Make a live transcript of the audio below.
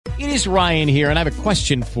It is Ryan here, and I have a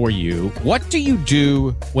question for you. What do you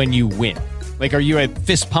do when you win? Like, are you a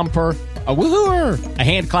fist pumper, a woohooer, a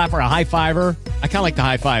hand clapper, a high fiver? I kind of like the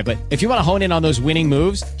high five, but if you want to hone in on those winning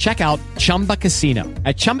moves, check out Chumba Casino.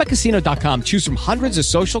 At ChumbaCasino.com, choose from hundreds of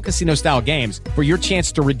social casino-style games for your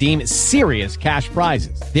chance to redeem serious cash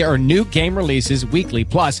prizes. There are new game releases weekly,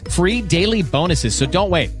 plus free daily bonuses. So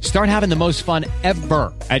don't wait. Start having the most fun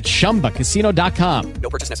ever at ChumbaCasino.com.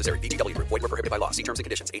 No purchase necessary. VGW. Void where prohibited by law. See terms and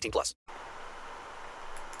conditions. 18+.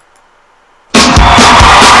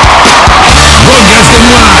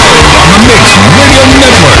 Broadcasting live on the Mix Radio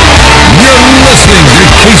Network. You're listening to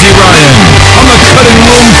Casey Ryan on the cutting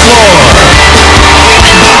room floor.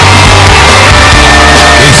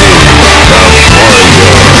 This is the Warrior.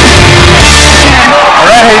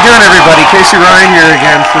 Alright, how you doing, everybody? Casey Ryan here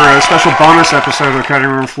again for a special bonus episode of the Cutting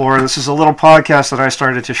Room Floor. This is a little podcast that I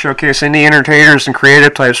started to showcase indie entertainers and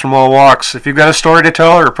creative types from all walks. If you've got a story to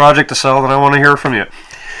tell or a project to sell, then I want to hear from you.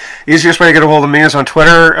 Easiest way to get a hold of me is on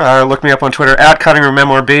Twitter. Look me up on Twitter at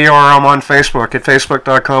CuttingRoomMRB, or I'm on Facebook at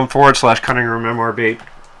facebook.com/CuttingRoomMRB.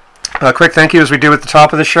 Quick thank you, as we do at the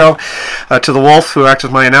top of the show, to the Wolf, who acts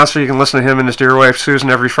as my announcer. You can listen to him and his dear wife Susan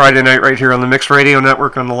every Friday night right here on the Mixed Radio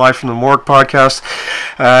Network on the Live from the Morgue podcast,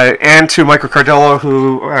 and to Michael Cardello,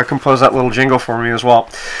 who composed that little jingle for me as well.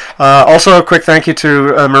 Also, a quick thank you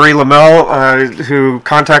to Marie Lamel, who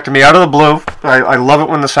contacted me out of the blue. I love it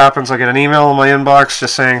when this happens. I get an email in my inbox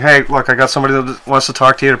just saying, hey, look, I got somebody that wants to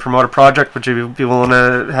talk to you to promote a project. Would you be willing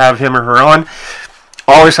to have him or her on?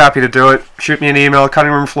 Always happy to do it. Shoot me an email,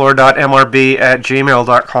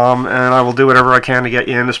 cuttingroomfloor.mrb@gmail.com, and I will do whatever I can to get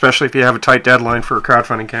you in, especially if you have a tight deadline for a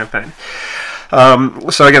crowdfunding campaign.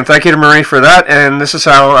 So again, thank you to Marie for that, and this is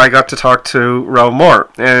how I got to talk to Roe Moore.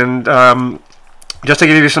 And just to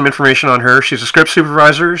give you some information on her, she's a script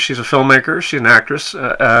supervisor, she's a filmmaker, she's an actress.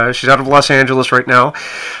 She's out of Los Angeles right now,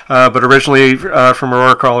 but originally from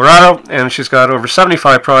Aurora, Colorado, and she's got over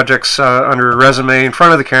 75 projects under her resume in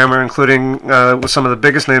front of the camera, including with some of the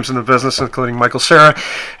biggest names in the business, including Michael Cera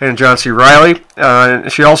and John C. Reilly.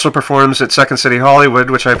 She also performs at Second City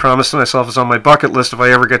Hollywood, which I promised myself is on my bucket list if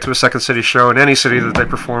I ever get to a Second City show in any city that they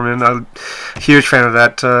perform in. I'm a huge fan of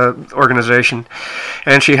that organization.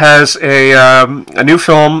 And she has a new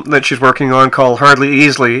film that she's working on called Hardly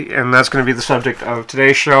Easily, and that's going to be the subject of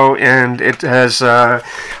today's show. And it has, on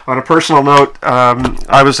a personal note,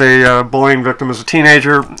 I was a bullying victim as a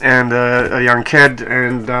teenager and a young kid,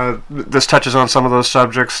 and this touches on some of those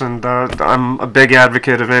subjects, and I'm a big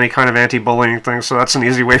advocate of any kind of anti-bullying thing, so that's an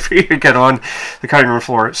easy way for you to get on the Cutting Room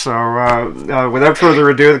Floor. So without further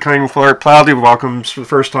ado, the Cutting Room Floor proudly welcomes for the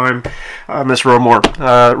first time Miss Roe Moore.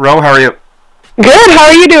 Roe, how are you? Good. How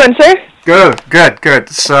are you doing, sir? Good.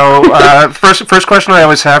 So, first question I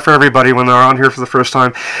always have for everybody when they're on here for the first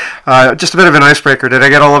time, just a bit of an icebreaker. Did I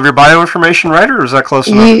get all of your bio information right, or was that close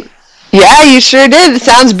enough? Yeah, you sure did. It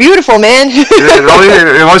sounds beautiful, man.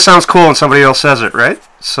 it always sounds cool when somebody else says it, right?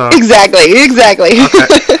 So Exactly.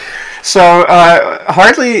 Okay. So,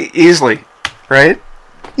 Hardly Easily, right?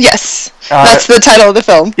 Yes, that's the title of the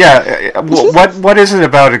film. Yeah. What is it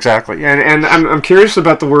about exactly? And I'm curious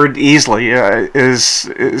about the word easily. Is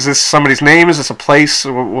this somebody's name? Is this a place?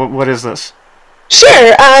 What is this?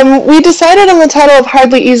 Sure. We decided on the title of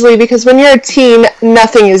Hardly Easily because when you're a teen,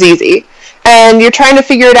 nothing is easy. And you're trying to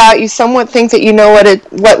figure it out. You somewhat think that you know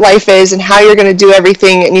what life is and how you're going to do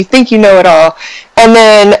everything, and you think you know it all. And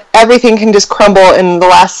then everything can just crumble in the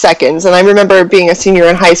last seconds. And I remember being a senior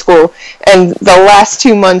in high school, and the last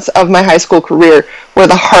 2 months of my high school career were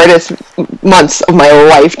the hardest months of my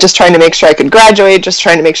life, just trying to make sure I could graduate, just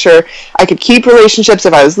trying to make sure I could keep relationships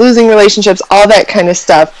if I was losing relationships, all that kind of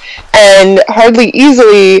stuff. And Hardly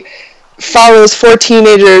Easily follows 4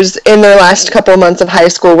 teenagers in their last couple of months of high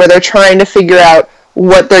school where they're trying to figure out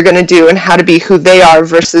what they're going to do and how to be who they are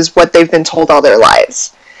versus what they've been told all their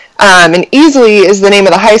lives. And Easily is the name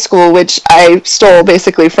of the high school, which I stole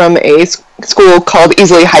basically from a school called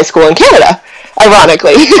Easily High School in Canada,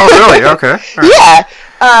 ironically. Oh, really? Okay. Right. Yeah.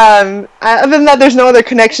 Other than that, there's no other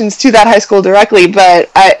connections to that high school directly,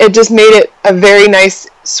 but it just made it a very nice,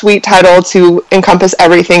 sweet title to encompass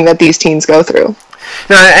everything that these teens go through.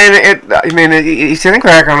 No, and you think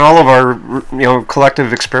back on all of our,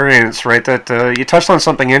 collective experience, right? That you touched on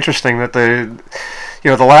something interesting, that the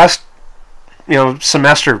last,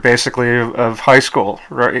 semester basically of high school,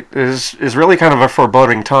 right, is really kind of a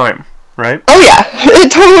foreboding time, right? Oh yeah, it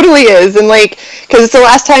totally is, and because it's the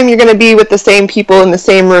last time you're going to be with the same people in the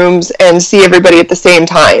same rooms and see everybody at the same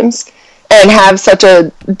times. And have such a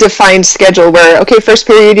defined schedule where, okay, first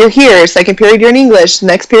period you're here, second period you're in English,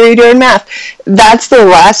 next period you're in math. That's the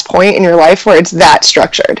last point in your life where it's that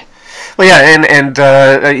structured. Well, yeah, and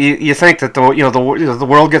you think that the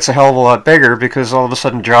world gets a hell of a lot bigger because all of a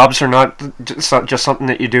sudden jobs are not just something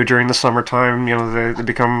that you do during the summertime. They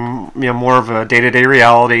become more of a day-to-day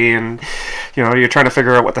reality, and you're trying to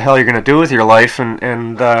figure out what the hell you're going to do with your life, and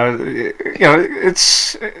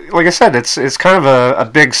it's like I said, it's kind of a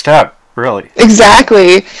big step, really.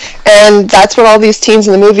 Exactly, and that's what all these teens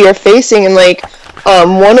in the movie are facing, and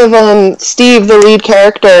one of them, Steve, the lead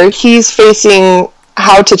character, he's facing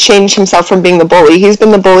how to change himself from being the bully. He's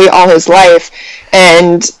been the bully all his life,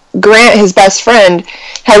 and Grant, his best friend,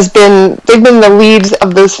 they've been the leads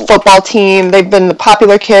of this football team. They've been the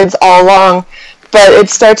popular kids all along, but it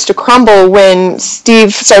starts to crumble when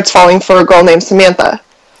Steve starts falling for a girl named Samantha.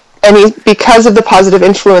 And because of the positive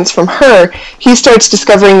influence from her, he starts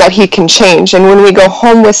discovering that he can change. And when we go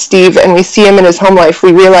home with Steve and we see him in his home life,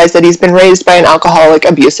 we realize that he's been raised by an alcoholic,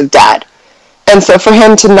 abusive dad. And so for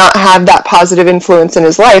him to not have that positive influence in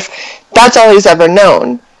his life, that's all he's ever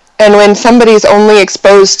known. And when somebody's only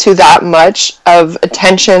exposed to that much of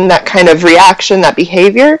attention, that kind of reaction, that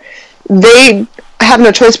behavior, they have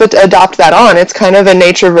no choice but to adopt that on. It's kind of a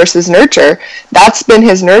nature versus nurture. That's been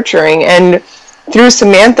his nurturing. And through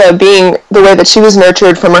Samantha being the way that she was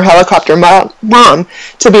nurtured from her helicopter mom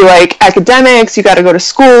to be like, academics, you got to go to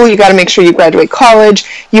school, you got to make sure you graduate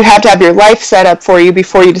college, you have to have your life set up for you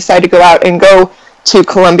before you decide to go out and go to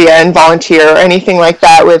Columbia and volunteer or anything like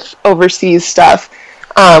that with overseas stuff,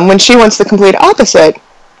 when she wants the complete opposite.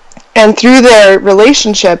 And through their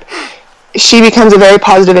relationship, she becomes a very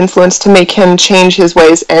positive influence to make him change his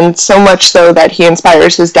ways, and so much so that he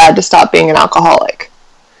inspires his dad to stop being an alcoholic.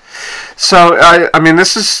 So, I mean,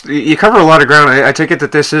 you cover a lot of ground. I take it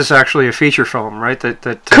that this is actually a feature film, right?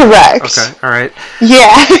 Correct. Okay, all right.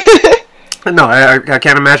 Yeah. No, I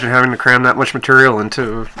can't imagine having to cram that much material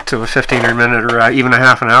into a 15-minute or even a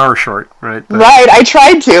half an hour short, right? Right, I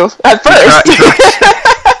tried to at first.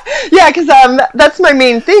 Yeah, because that's my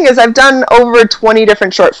main thing is I've done over 20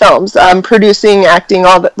 different short films, producing, acting,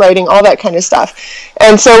 writing, all that kind of stuff.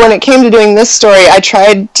 And so when it came to doing this story, I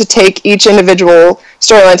tried to take each individual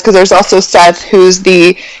storylines, because there's also Seth, who's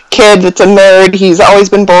the kid that's a nerd, he's always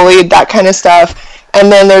been bullied, that kind of stuff.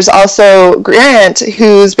 And then there's also Grant,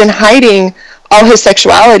 who's been hiding all his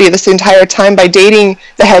sexuality this entire time by dating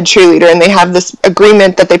the head cheerleader, and they have this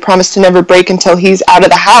agreement that they promise to never break until he's out of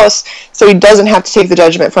the house, so he doesn't have to take the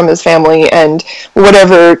judgment from his family and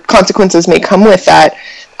whatever consequences may come with that.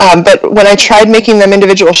 But when I tried making them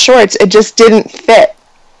individual shorts, it just didn't fit.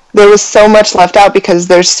 There was so much left out because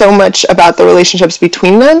there's so much about the relationships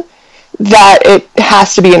between them that it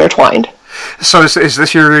has to be intertwined. So is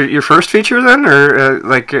this your first feature then, or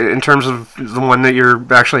in terms of the one that you're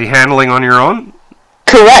actually handling on your own?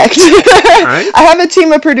 Correct. Right. I have a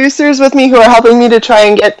team of producers with me who are helping me to try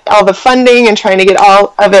and get all the funding and trying to get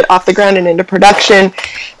all of it off the ground and into production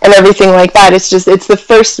and everything like that. It's the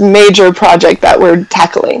first major project that we're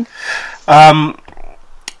tackling.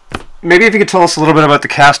 Maybe if you could tell us a little bit about the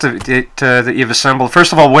cast that you've assembled.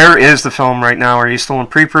 First of all, where is the film right now? Are you still in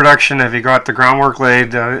pre-production? Have you got the groundwork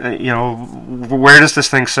laid? Where does this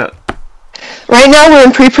thing sit? Right now we're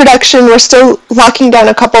in pre-production. We're still locking down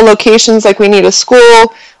a couple locations, like we need a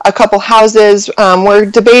school, a couple houses. We're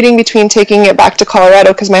debating between taking it back to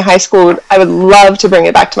Colorado because my high school, I would love to bring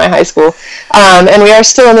it back to my high school. And we are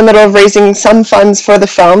still in the middle of raising some funds for the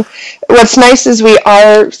film. What's nice is we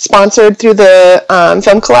are sponsored through the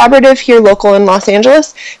Film Collaborative here local in Los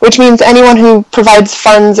Angeles, which means anyone who provides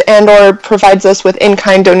funds and or provides us with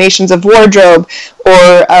in-kind donations of wardrobe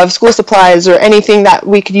or of school supplies or anything that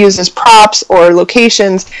we could use as props or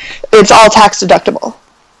locations, it's all tax deductible.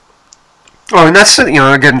 Oh, and that's a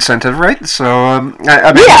good incentive, right? So,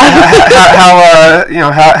 Yeah.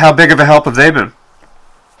 how big of a help have they been?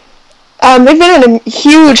 They've been a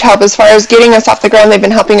huge help as far as getting us off the ground. They've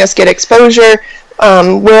been helping us get exposure.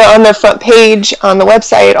 We're on the front page, on the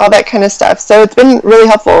website, all that kind of stuff. So it's been really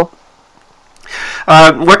helpful.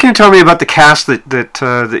 What can you tell me about the cast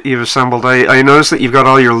that you've assembled? I noticed that you've got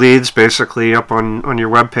all your leads basically up on your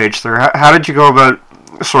webpage there. How did you go about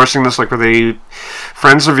sourcing this? Were they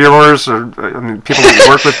friends of yours, or people that you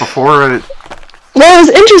worked with before? Well, it was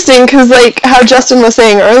interesting because, how Justin was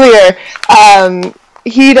saying earlier,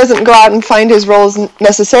 he doesn't go out and find his roles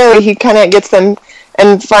necessarily. He kind of gets them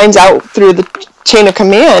and finds out through the chain of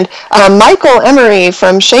command. Michael Emery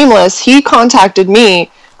from Shameless, he contacted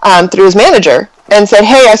me through his manager and said,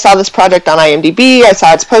 hey, I saw this project on IMDb. I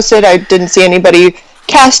saw it's posted. I didn't see anybody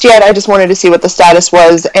cast yet. I just wanted to see what the status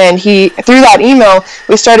was. And through that email,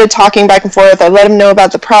 we started talking back and forth. I let him know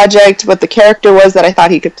about the project, what the character was that I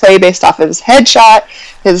thought he could play based off of his headshot,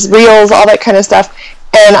 his reels, all that kind of stuff.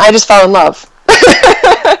 And I just fell in love.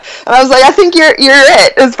 And I was like, I think you're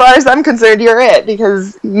it. As far as I'm concerned, you're it,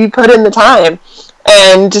 because you put in the time.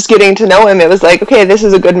 And just getting to know him, it was like, okay, this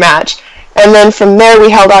is a good match. And then from there, we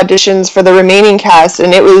held auditions for the remaining cast,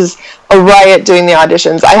 and it was a riot doing the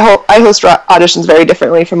auditions. I host auditions very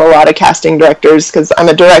differently from a lot of casting directors, because I'm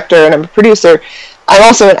a director and I'm a producer. I'm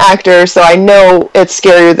also an actor, so I know it's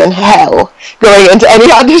scarier than hell going into any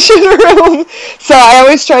audition room. So I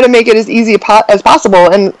always try to make it as easy as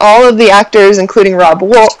possible. And all of the actors, including Rob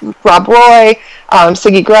Roy,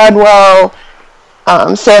 Siggy Gradwell,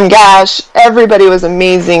 Sam Gash, everybody was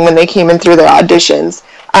amazing when they came in through their auditions.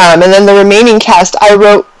 And then the remaining cast, I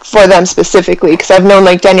wrote for them specifically, because I've known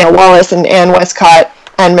like Danielle Wallace and Ann Westcott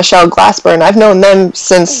and Michelle Glassburn. I've known them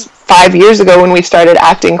since 5 years ago when we started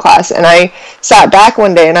acting class, and I sat back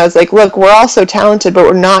one day and I was like, look, we're all so talented, but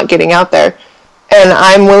we're not getting out there. And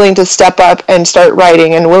I'm willing to step up and start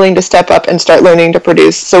writing, and willing to step up and start learning to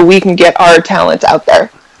produce, so we can get our talent out there.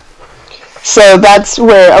 So that's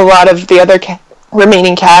where a lot of the other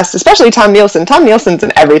remaining cast, especially Tom Nielsen. Tom Nielsen's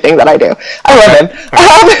in everything that I do. I love him.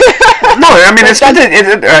 No, I mean, it's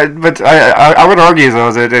good. But I would argue,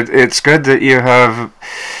 though, that it's good that you have,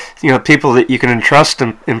 people that you can entrust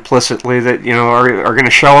implicitly, that are going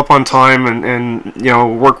to show up on time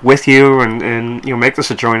and work with you and make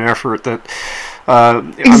this a joint effort. That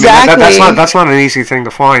exactly. I mean, that's not an easy thing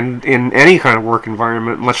to find in any kind of work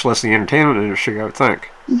environment, much less the entertainment industry, I would think.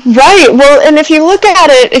 Right. Well, and if you look at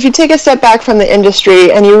it, if you take a step back from the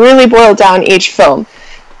industry and you really boil down each film,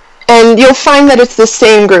 and you'll find that it's the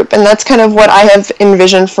same group, and that's kind of what I have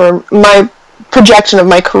envisioned for my projection of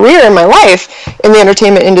my career and my life in the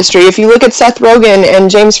entertainment industry. If you look at Seth Rogen and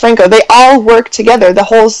James Franco, they all work together. The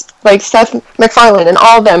whole, like Seth MacFarlane and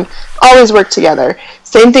all of them always work together.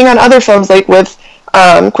 Same thing on other films, like with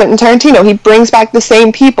Quentin Tarantino. He brings back the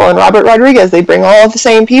same people, and Robert Rodriguez, they bring all of the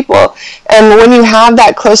same people. And when you have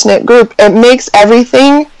that close-knit group, it makes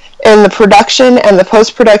everything in the production and the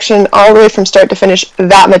post-production all the way from start to finish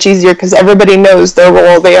that much easier, because everybody knows their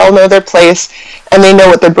role, they all know their place, and they know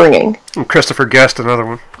what they're bringing. And Christopher Guest, another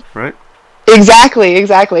one, right? Exactly.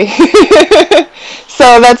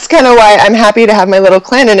 So that's kind of why I'm happy to have my little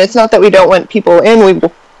clan, and it's not that we don't want people in, we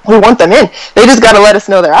want them in. They just got to let us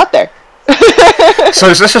know they're out there. So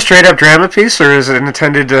is this a straight-up drama piece, or is it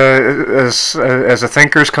intended as a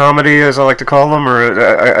thinker's comedy, as I like to call them, or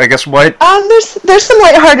I guess what? There's some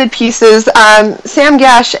lighthearted pieces. Sam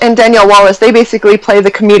Gash and Danielle Wallace, they basically play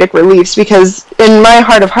the comedic reliefs, because in my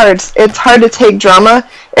heart of hearts, it's hard to take drama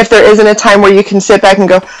if there isn't a time where you can sit back and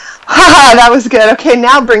go, haha, that was good, okay,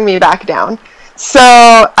 now bring me back down. So,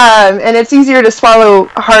 and it's easier to swallow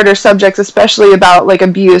harder subjects, especially about like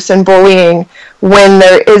abuse and bullying, when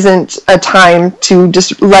there isn't a time to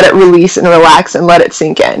just let it release and relax and let it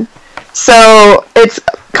sink in. So it's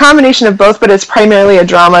a combination of both, but it's primarily a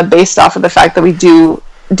drama based off of the fact that we do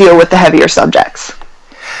deal with the heavier subjects.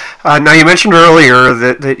 Now, you mentioned earlier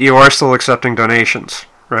that you are still accepting donations,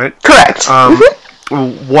 right? Correct.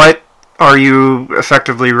 What are you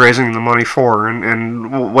effectively raising the money for,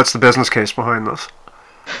 and what's the business case behind this?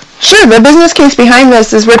 Sure, the business case behind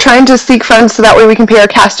this is we're trying to seek funds so that way we can pay our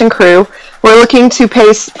cast and crew. We're looking to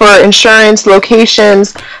pay for insurance,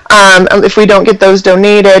 locations, if we don't get those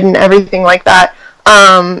donated and everything like that.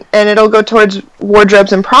 And it'll go towards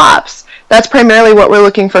wardrobes and props. That's primarily what we're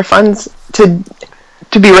looking for funds to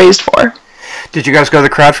be raised for. Did you guys go the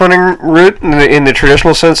crowdfunding route in the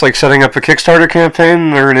traditional sense, like setting up a Kickstarter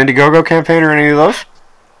campaign or an Indiegogo campaign or any of those?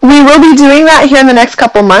 We will be doing that here in the next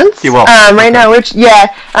couple months. You will? Right now,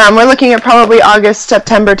 we're looking at probably August,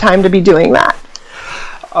 September time to be doing that.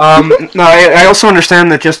 Now, I also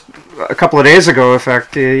understand that just a couple of days ago, in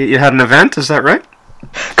fact, you had an event, is that right?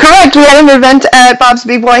 Correct. We had an event at Bob's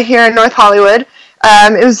Big Boy here in North Hollywood.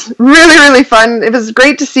 It was really, really fun. It was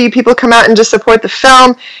great to see people come out and just support the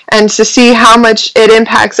film, and to see how much it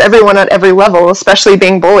impacts everyone at every level, especially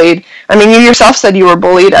being bullied. I mean, you yourself said you were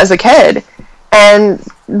bullied as a kid. And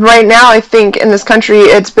right now, I think in this country,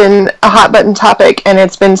 it's been a hot button topic, and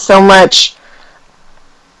it's been so much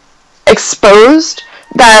exposed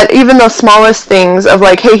that even the smallest things of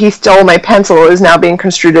like, hey, he stole my pencil, is now being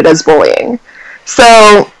construed as bullying.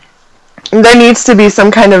 So there needs to be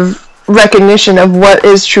some kind of recognition of what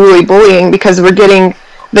is truly bullying, because we're getting,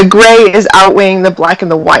 the gray is outweighing the black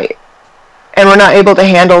and the white, and we're not able to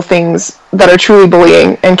handle things that are truly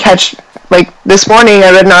bullying and catch. Like this morning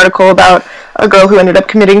I read an article about a girl who ended up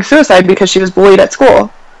committing suicide because she was bullied at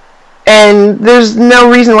school, and there's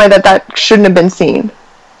no reason why that shouldn't have been seen.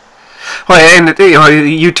 Well, and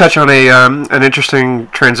you touch on an interesting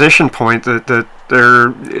transition point, that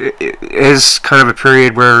there is kind of a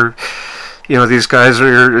period where these guys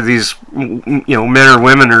men or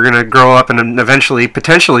women are going to grow up and eventually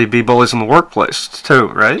potentially be bullies in the workplace too,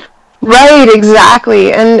 right? Right,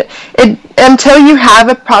 exactly. And until you have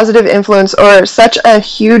a positive influence or such a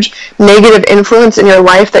huge negative influence in your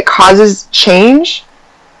life that causes change,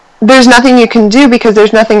 there's nothing you can do, because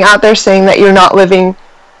there's nothing out there saying that you're not living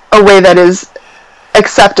a way that is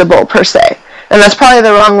acceptable per se. And that's probably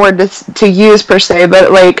the wrong word to use per se,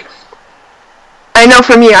 but like, I know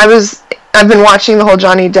for me, I've been watching the whole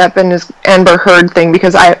Johnny Depp and his Amber Heard thing,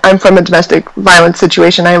 because I'm from a domestic violence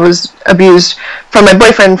situation. I was abused from my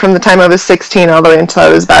boyfriend from the time I was 16 all the way until I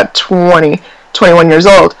was about 21 years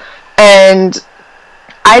old. And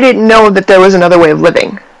I didn't know that there was another way of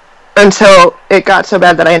living until it got so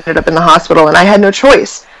bad that I ended up in the hospital, and I had no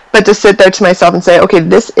choice but to sit there to myself and say, okay,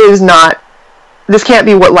 this can't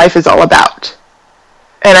be what life is all about.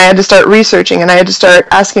 And I had to start researching, and I had to start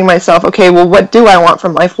asking myself, okay, well, what do I want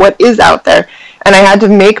from life? What is out there? And I had to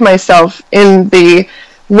make myself in the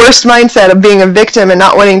worst mindset of being a victim and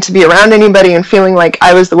not wanting to be around anybody and feeling like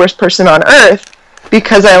I was the worst person on earth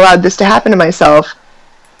because I allowed this to happen to myself,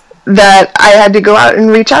 that I had to go out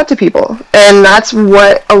and reach out to people. And that's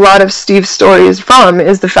what a lot of Steve's story is from,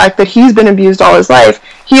 is the fact that he's been abused all his life.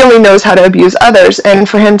 He only knows how to abuse others. And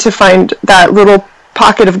for him to find that little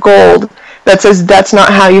pocket of gold that says that's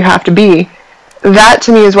not how you have to be, that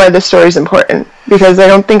to me is why this story is important, because I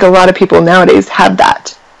don't think a lot of people nowadays have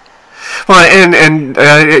that. Well, and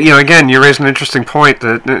again, you raise an interesting point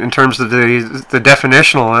that in terms of the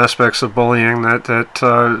definitional aspects of bullying,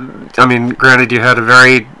 granted you had a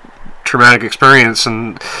very traumatic experience,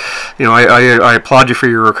 and I applaud you for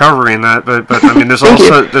your recovery in that, but I mean there's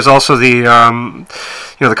also the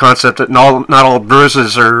the concept that not all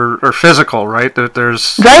bruises are physical, right? That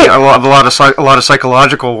there's a lot of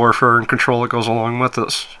psychological warfare and control that goes along with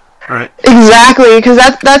this. Right. Exactly, because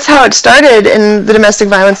that's how it started in the domestic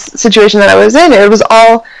violence situation that I was in. It was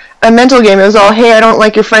all a mental game. It was all, hey, I don't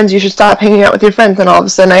like your friends, you should stop hanging out with your friends. And all of a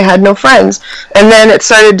sudden I had no friends. And then it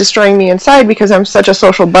started destroying me inside, because I'm such a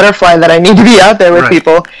social butterfly that I need to be out there with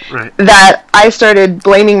people, that I started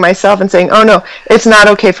blaming myself and saying, oh no, it's not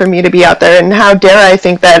okay for me to be out there, and how dare I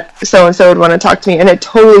think that so-and-so would want to talk to me. And it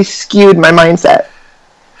totally skewed my mindset.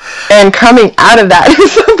 And coming out of that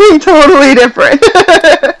is something totally different.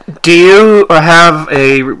 Do you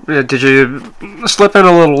did you slip in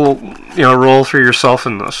a little, role for yourself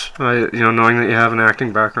in this? Knowing that you have an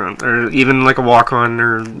acting background, or even like a walk-on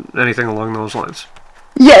or anything along those lines?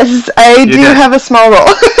 Yes, I do have a small role.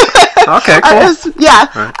 Okay, cool.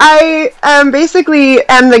 Right. I basically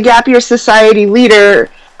am the Gap Year Society leader.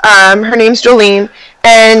 Her name's Jolene,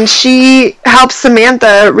 and she helps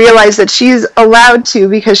Samantha realize that she's allowed to,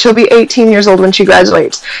 because she'll be 18 years old when she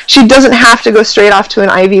graduates. She doesn't have to go straight off to an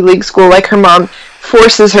Ivy League school like her mom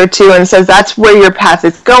forces her to and says, that's where your path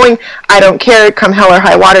is going. I don't care, come hell or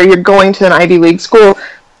high water, you're going to an Ivy League school.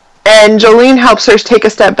 And Jolene helps her take a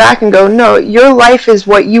step back and go, no, your life is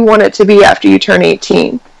what you want it to be after you turn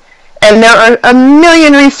 18. And there are a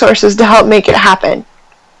million resources to help make it happen.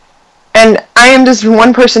 And I am just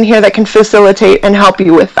one person here that can facilitate and help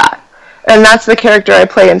you with that. And that's the character I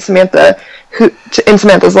play in Samantha's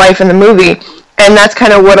life in the movie. And that's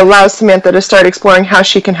kind of what allows Samantha to start exploring how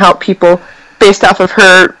she can help people based off of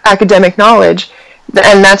her academic knowledge.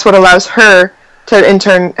 And that's what allows her to, in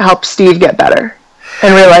turn, help Steve get better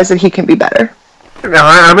and realize that he can be better. Now,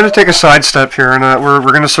 I'm going to take a sidestep here, and we're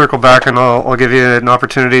going to circle back, and I'll give you an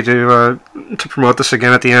opportunity to promote this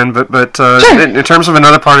again at the end. But sure. in terms of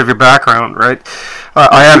another part of your background, right?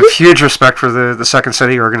 I have huge respect for the Second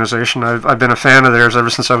City organization. I've been a fan of theirs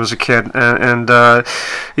ever since I was a kid, and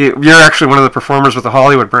you're actually one of the performers with the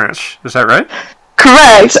Hollywood branch. Is that right?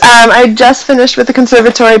 Correct. I just finished with the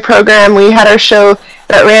conservatory program. We had our show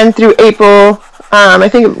that ran through April. I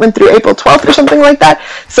think it went through April 12th or something like that.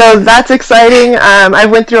 So that's exciting. I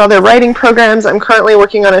went through all their writing programs. I'm currently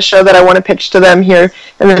working on a show that I want to pitch to them here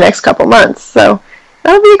in the next couple months. So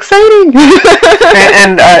that'll be exciting.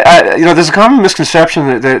 and there's a common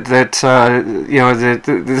misconception that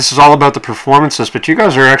this is all about the performances, but you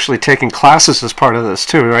guys are actually taking classes as part of this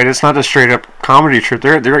too, right? It's not a straight up comedy troupe.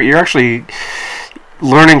 You're actually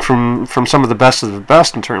learning from some of the best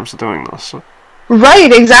in terms of doing this. So.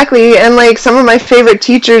 Right, exactly. And like some of my favorite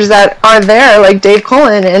teachers that are there, like Dave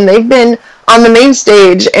Cullen, and they've been on the main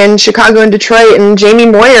stage in Chicago and Detroit, and Jamie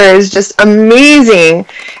Moyer is just amazing.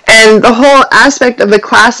 And the whole aspect of the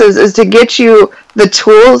classes is to get you the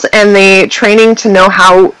tools and the training to know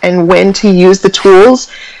how and when to use the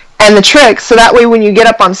tools and the tricks, so that way when you get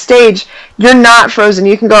up on stage, you're not frozen.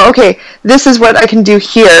 You can go, okay, this is what I can do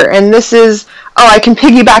here, and this is oh, I can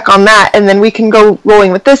piggyback on that, and then we can go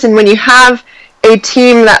rolling with this. And when you have a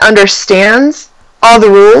team that understands all the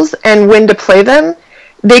rules and when to play them,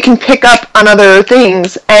 they can pick up on other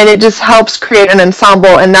things, and it just helps create an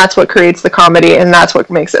ensemble, and that's what creates the comedy, and that's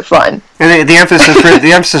what makes it fun. And the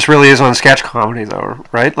emphasis really is on sketch comedy, though,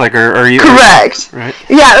 right? Like, are you correct? Right.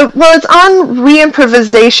 Yeah. Well, it's on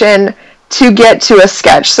re-improvisation to get to a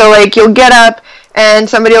sketch. So, like, you'll get up, and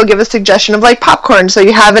somebody will give a suggestion of, like, popcorn. So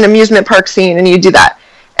you have an amusement park scene, and you do that,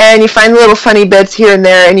 and you find the little funny bits here and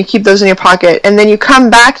there, and you keep those in your pocket, and then you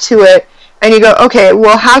come back to it. And you go, okay,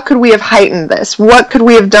 well, how could we have heightened this? What could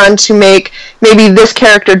we have done to make maybe this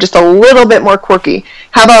character just a little bit more quirky?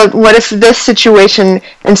 How about, what if this situation,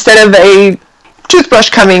 instead of a toothbrush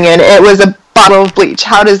coming in, it was a bottle of bleach?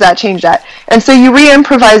 How does that change that? And so you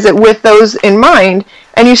re-improvise it with those in mind,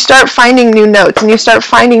 and you start finding new notes, and you start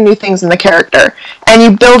finding new things in the character. And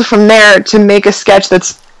you build from there to make a sketch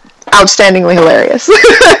that's outstandingly hilarious.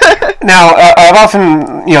 Now, I've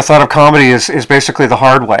often thought of comedy as basically the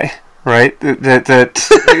hard way. Right, that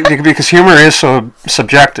because humor is so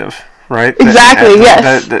subjective, right? Exactly.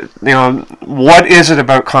 Yes. What is it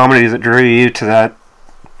about comedy that drew you to that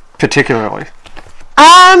particularly?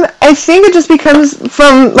 I think it just becomes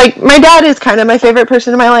from, like, my dad is kind of my favorite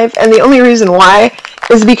person in my life, and the only reason why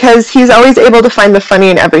is because he's always able to find the funny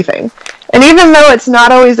in everything, and even though it's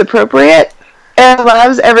not always appropriate, it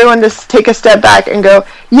allows everyone to take a step back and go,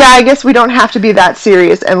 yeah, I guess we don't have to be that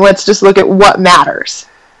serious, and let's just look at what matters.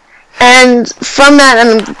 And from that,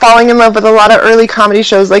 I'm falling in love with a lot of early comedy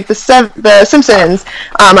shows like The Simpsons.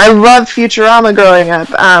 I loved Futurama growing up,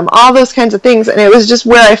 all those kinds of things, and it was just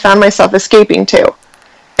where I found myself escaping to.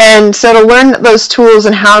 And so to learn those tools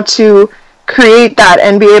and how to create that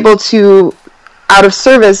and be able to, out of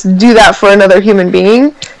service, do that for another human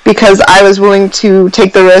being, because I was willing to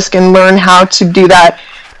take the risk and learn how to do that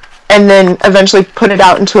and then eventually put it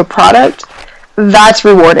out into a product, that's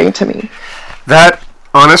rewarding to me. That,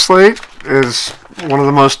 honestly, is one of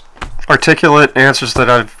the most articulate answers that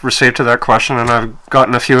I've received to that question, and I've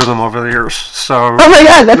gotten a few of them over the years. So, oh my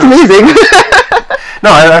god, that's amazing! No,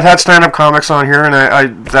 I've had stand-up comics on here,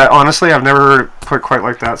 and that honestly, I've never heard it put quite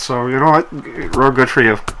like that. So, you know what, real good for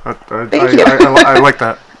you. Thank you. I like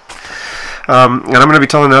that. And I'm going to be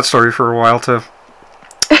telling that story for a while too.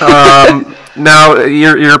 Now,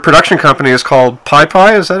 your production company is called Pie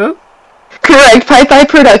Pie. Is that it? Correct, Pie Pie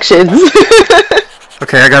Productions.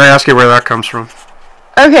 Okay, I got to ask you where that comes from.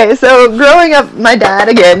 Okay, so growing up, my dad,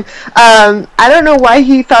 again, I don't know why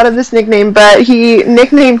he thought of this nickname, but he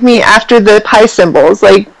nicknamed me after the pie symbols,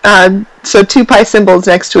 like, so two pie symbols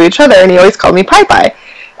next to each other, and he always called me Pie Pie.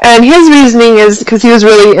 And his reasoning is because he was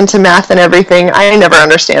really into math and everything. I never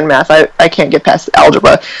understand math. I can't get past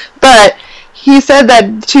algebra. But he said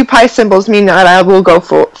that two pie symbols mean that I will go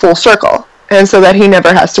full circle. And so that he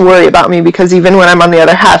never has to worry about me, because even when I'm on the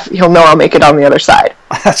other half, he'll know I'll make it on the other side.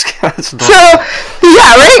 That's so,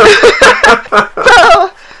 yeah, right?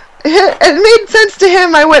 So, it made sense to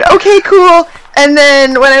him. I went, okay, cool. And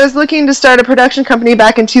then when I was looking to start a production company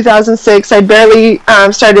back in 2006, I barely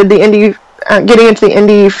started getting into the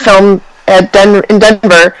indie film in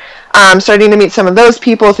Denver. Starting to meet some of those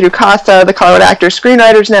people through CASA, the Colorado Actors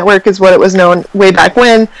Screenwriters Network is what it was known way back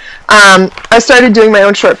when. I started doing my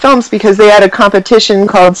own short films because they had a competition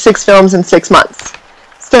called 6 Films in 6 Months.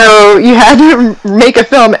 So you had to make a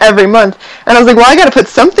film every month. And I was like, well, I got to put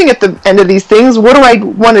something at the end of these things. What do I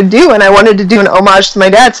want to do? And I wanted to do an homage to my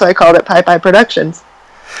dad, so I called it Pie Pie Productions.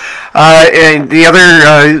 And the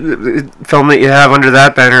other film that you have under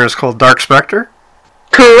that banner is called Dark Spectre?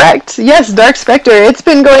 Correct. Yes, Dark Spectre. It's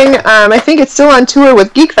been going, I think it's still on tour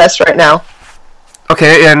with Geek Fest right now.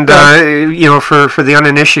 Okay, and, for the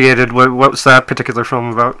uninitiated, what was that particular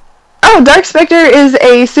film about? Oh, Dark Spectre is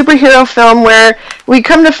a superhero film where we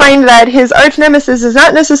come to find that his arch nemesis is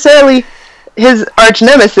not necessarily his arch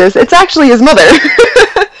nemesis, it's actually his mother.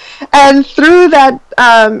 And through that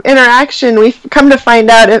interaction, we've come to find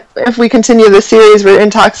out if we continue the series, we're in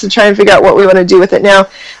talks to try and figure out what we want to do with it now,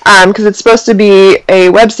 because it's supposed to be a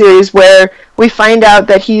web series where we find out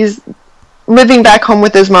that he's living back home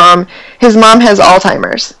with his mom. His mom has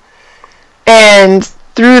Alzheimer's. And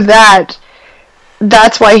through that,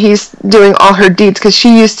 that's why he's doing all her deeds, because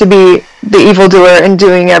she used to be the evildoer and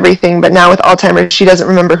doing everything, but now with Alzheimer's, she doesn't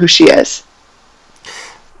remember who she is.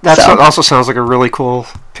 That also sounds like a really cool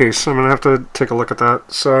piece. I'm going to have to take a look at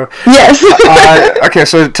that. So yes. Okay,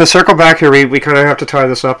 so to circle back here, we kind of have to tie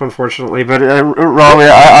this up, unfortunately. But, Raleigh,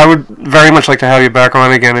 I would very much like to have you back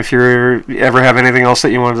on again if you ever have anything else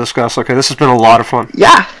that you want to discuss. Okay, this has been a lot of fun.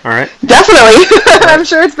 Yeah. All right. Definitely. I'm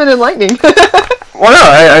sure it's been enlightening. Well, no,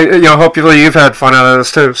 I hopefully you've had fun out of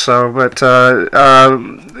this too. So, but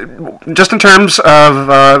just in terms of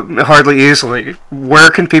Hardly Easily,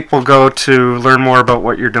 where can people go to learn more about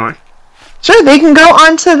what you're doing? Sure, they can go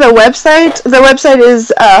onto the website. The website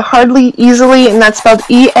is Hardly Easily, and that's spelled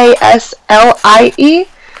EASLIE,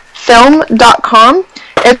 film.com.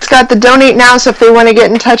 It's got the donate now, so if they want to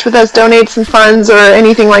get in touch with us, donate some funds or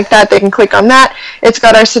anything like that, they can click on that. It's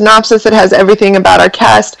got our synopsis that has everything about our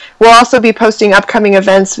cast. We'll also be posting upcoming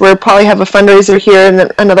events. We'll probably have a fundraiser here in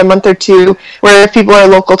another month or two, where if people are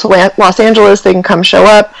local to Los Angeles, they can come show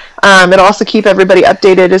up. It'll also keep everybody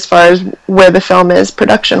updated as far as where the film is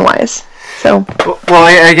production-wise. So.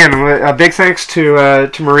 Well, again, a big thanks to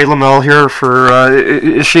Marie Lamel here for.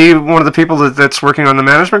 Is she one of the people that's working on the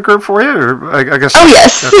management group for you? Or I guess. Oh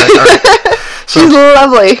yes. Okay, all right. So, she's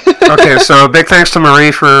lovely. Okay, so big thanks to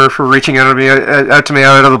Marie for reaching out to me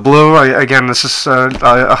out of the blue. Again, this is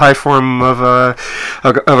a high form of a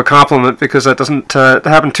compliment because that doesn't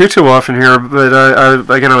happen too often here. But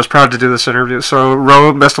I was proud to do this interview. So,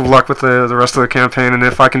 Ro, best of luck with the rest of the campaign, and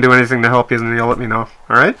if I can do anything to help you, then you'll let me know.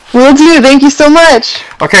 All right? Will do. Thank you so much.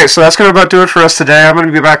 Okay, so that's going to about do it for us today. I'm going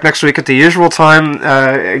to be back next week at the usual time.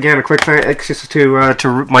 Again, a quick thanks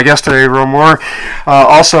to my guest today, Roe Moore.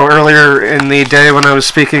 Also, earlier in the day when I was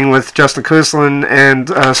speaking with Justin Kuslin and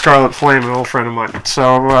Scarlet Flame, an old friend of mine.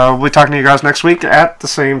 So we'll be talking to you guys next week at the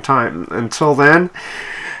same time. Until then,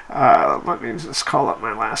 let me just call up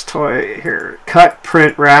my last toy here. Cut,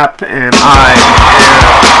 print, wrap, and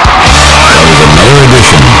That was another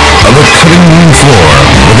edition of The Cutting Room Floor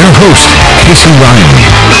with your host, Casey Ryan.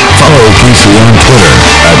 Follow Casey on Twitter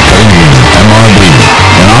at Cutting Room MRB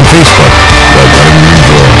and on Facebook, The Cutting Room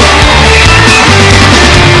Floor.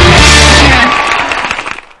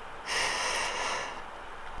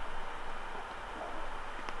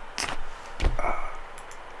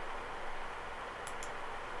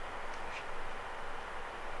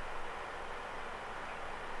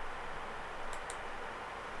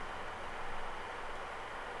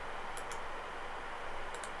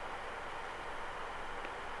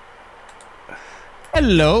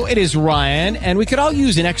 Hello, it is Ryan, and we could all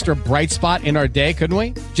use an extra bright spot in our day, couldn't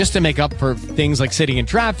we? Just to make up for things like sitting in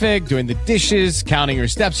traffic, doing the dishes, counting your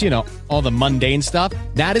steps, all the mundane stuff.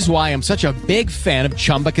 That is why I'm such a big fan of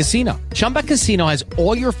Chumba Casino. Chumba Casino has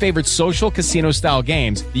all your favorite social casino-style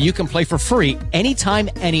games that you can play for free anytime,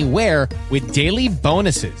 anywhere with daily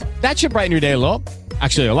bonuses. That should brighten your day a little.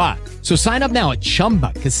 Actually, a lot. So sign up now at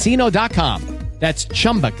ChumbaCasino.com. That's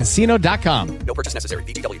ChumbaCasino.com. No purchase necessary.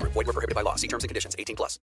 VGW Group. Void where prohibited by law. See terms and conditions. 18+.